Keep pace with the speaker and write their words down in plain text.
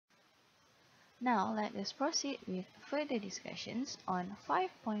Now let us proceed with further discussions on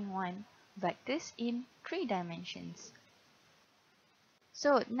 5.1 vectors in 3 dimensions.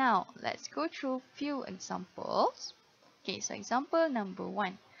 So now let's go through few examples. Okay, so example number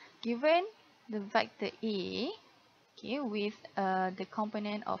 1. Given the vector A, okay, with the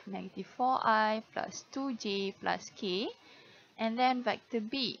component of -4i plus 2j plus k, and then vector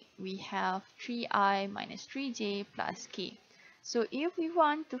B, we have 3i minus 3j plus k. So if we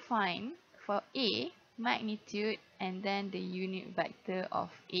want to find for A, magnitude and then the unit vector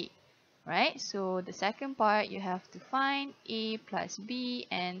of A, right? So the second part, you have to find A plus B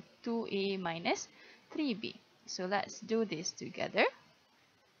and 2A minus 3B. So let's do this together.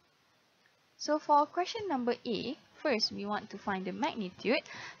 So for question number A, first we want to find the magnitude.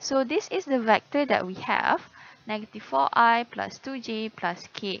 So this is the vector that we have, -4i plus 2j plus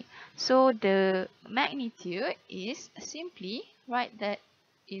k. So the magnitude is simply write that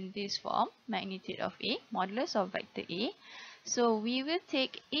in this form, magnitude of A, modulus of vector A. So we will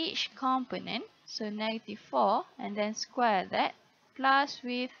take each component, so -4, and then square that, plus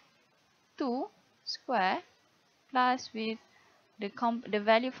with 2 square, plus with the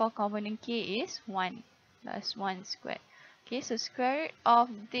value for component k is 1 plus 1 squared. Okay, so square root of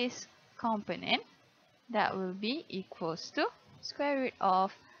this component, that will be equals to square root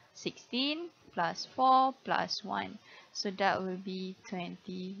of 16 plus 4 plus 1. So that will be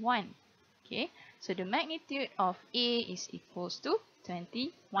 21. Okay, so the magnitude of A is equals to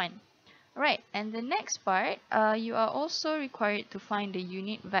 21. Alright, and the next part, you are also required to find the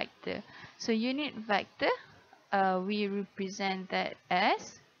unit vector. So unit vector, we represent that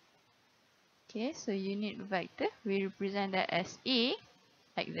as, okay, so unit vector, we represent that as A,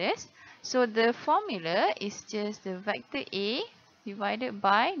 like this. So the formula is just the vector A divided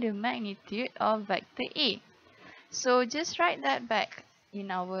by the magnitude of vector A. So just write that back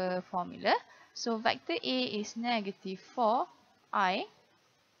in our formula. So vector A is -4i,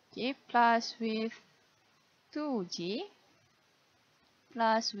 okay, plus with 2j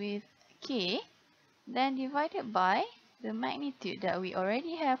plus with k, then divided by the magnitude that we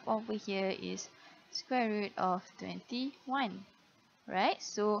already have over here is square root of 21, right?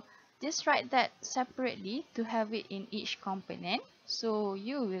 So just write that separately to have it in each component. So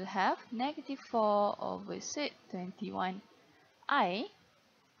you will have -4 over sec 21i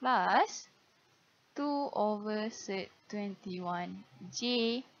plus 2 over sec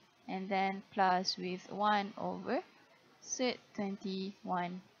 21j, and then plus with 1 over sec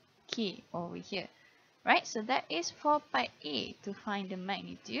 21k over here. Right, so that is for part A, to find the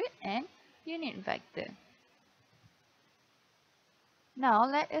magnitude and unit vector. Now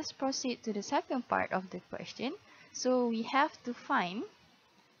let us proceed to the second part of the question. So we have to find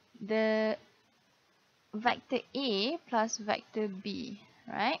the vector A plus vector B,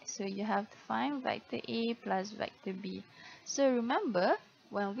 right? So you have to find vector A plus vector B. So remember,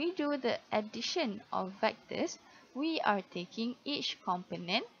 when we do the addition of vectors, we are taking each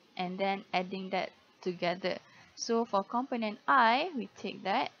component and then adding that together. So for component I, we take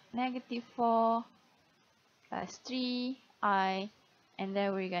that -4 plus 3i, and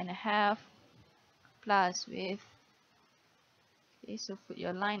then we're going to have plus with, okay, so put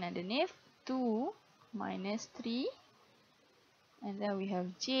your line underneath, 2 minus 3, and then we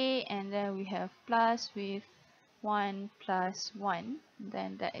have j, and then we have plus with 1 plus 1,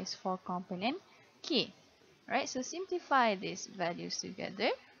 then that is for component k. Right, so simplify these values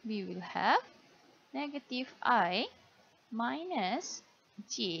together. We will have -i minus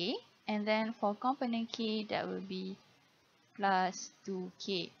j, and then for component k, that will be plus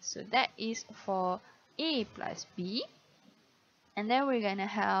 2k. So that is for A plus B. And then we're going to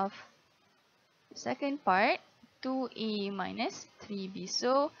have the second part, 2A minus 3B.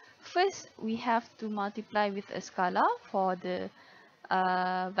 So first we have to multiply with a scalar for the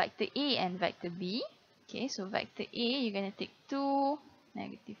vector A and vector B. Okay, so vector A, you're going to take 2,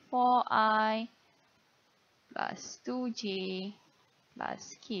 -4i plus 2j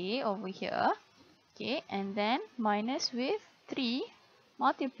plus k over here. Okay, and then minus with 3,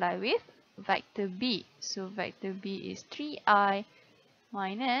 multiply with vector B. So vector B is 3i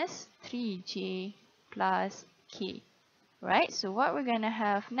minus 3j plus k. Right, so what we're going to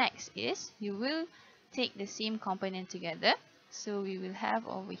have next is, you will take the same component together. So we will have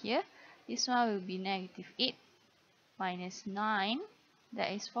over here, this one will be -8 minus 9,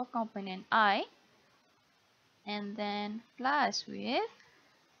 that is for component I, and then plus with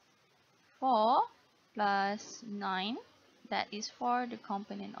 4 plus 9, that is for the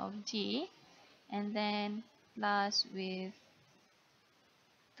component of j, and then plus with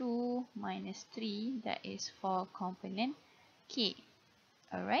 2 minus 3, that is for component k.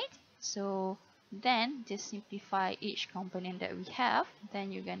 Alright, so Then just simplify each component that we have.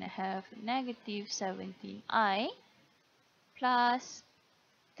 Then you're gonna have negative 17i plus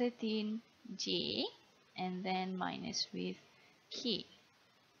 13j and then minus with k.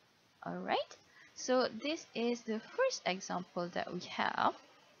 Alright, so this is the first example that we have.